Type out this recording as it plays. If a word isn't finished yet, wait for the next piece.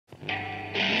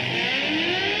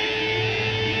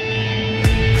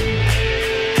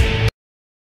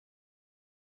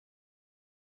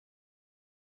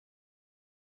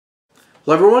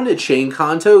Hello everyone, it's Shane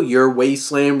Kanto, your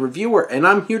Wasteland reviewer, and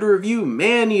I'm here to review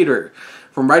Maneater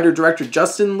from writer-director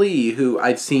Justin Lee, who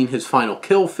I've seen his Final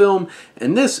Kill film,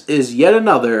 and this is yet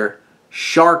another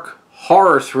shark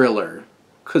horror thriller.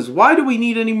 Because why do we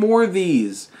need any more of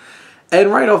these? And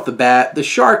right off the bat, the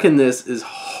shark in this is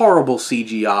horrible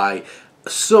CGI,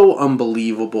 so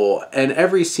unbelievable, and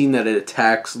every scene that it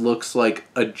attacks looks like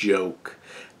a joke.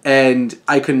 And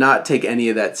I could not take any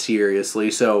of that seriously,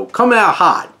 so coming out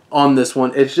hot on this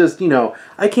one. It's just,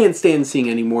 I can't stand seeing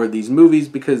any more of these movies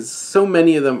because so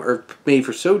many of them are made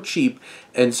for so cheap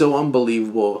and so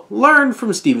unbelievable. Learn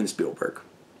from Steven Spielberg.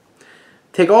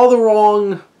 Take all the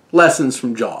wrong lessons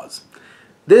from Jaws.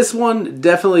 This one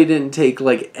definitely didn't take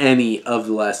like any of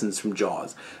the lessons from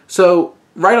Jaws. So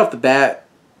right off the bat,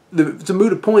 to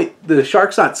moot a point, the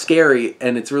shark's not scary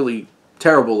and it's really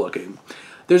terrible looking.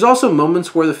 There's also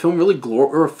moments where the film really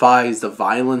glorifies the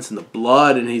violence and the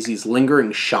blood, and has these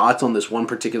lingering shots on this one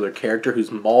particular character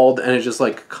who's mauled, and it's just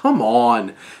like, come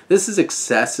on, this is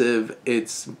excessive.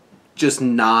 It's just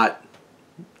not,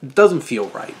 it doesn't feel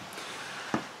right.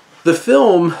 The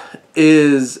film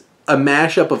is a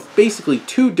mashup of basically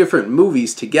two different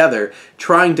movies together,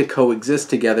 trying to coexist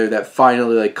together, that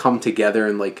finally come together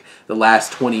in the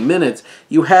last 20 minutes.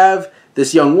 You have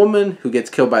this young woman who gets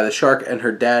killed by the shark, and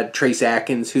her dad, Trace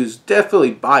Atkins, who's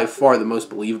definitely by far the most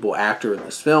believable actor in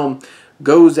this film,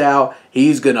 goes out.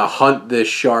 He's going to hunt this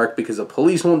shark because the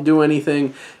police won't do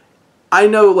anything. I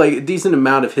know a decent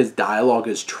amount of his dialogue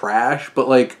is trash,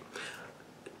 but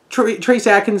Trace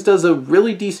Atkins does a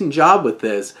really decent job with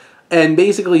this. And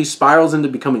basically he spirals into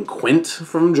becoming Quint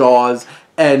from Jaws.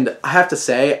 And I have to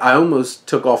say, I almost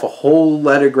took off a whole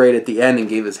letter grade at the end and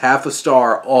gave this half a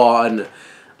star on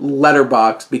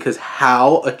Letterboxd because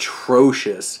how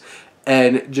atrocious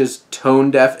and just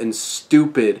tone deaf and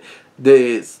stupid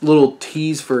this little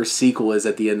tease for a sequel is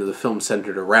at the end of the film,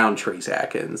 centered around Trace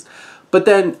Atkins. But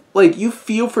then you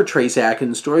feel for Trace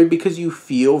Atkins' story because you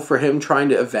feel for him trying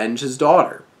to avenge his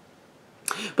daughter.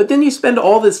 But then you spend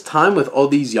all this time with all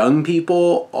these young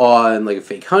people on a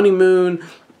fake honeymoon,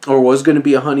 or was going to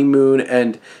be a honeymoon,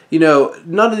 and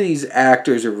none of these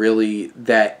actors are really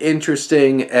that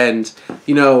interesting, and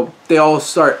they all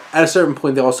start, at a certain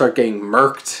point, they all start getting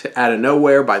murked out of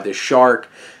nowhere by this shark.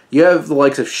 You have the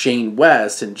likes of Shane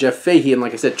West and Jeff Fahey, and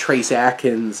like I said, Trace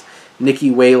Atkins,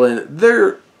 Nikki Whalen.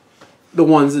 They're the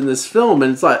ones in this film,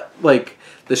 and it's not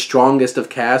the strongest of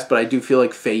cast, but I do feel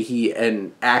like Fahey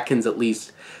and Atkins, at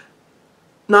least,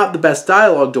 not the best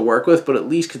dialogue to work with, but at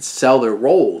least could sell their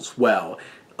roles well.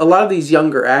 A lot of these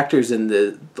younger actors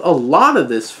in a lot of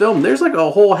this film, there's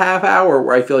a whole half hour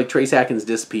where I feel like Trace Atkins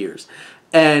disappears.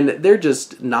 And they're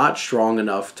just not strong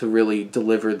enough to really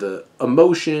deliver the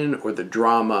emotion or the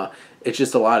drama. It's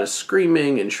just a lot of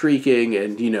screaming and shrieking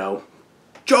and,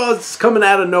 Jaws coming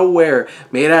out of nowhere,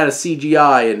 made out of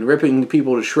CGI and ripping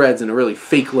people to shreds in a really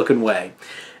fake-looking way.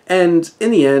 And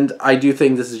in the end, I do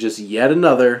think this is just yet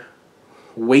another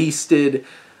wasted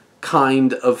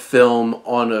kind of film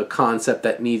on a concept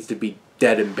that needs to be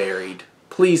dead and buried.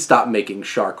 Please stop making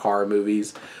shark horror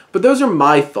movies. But those are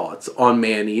my thoughts on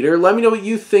Maneater. Let me know what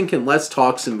you think and let's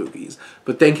talk some movies.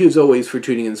 But thank you as always for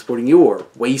tuning in and supporting your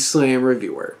Wasteland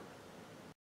reviewer.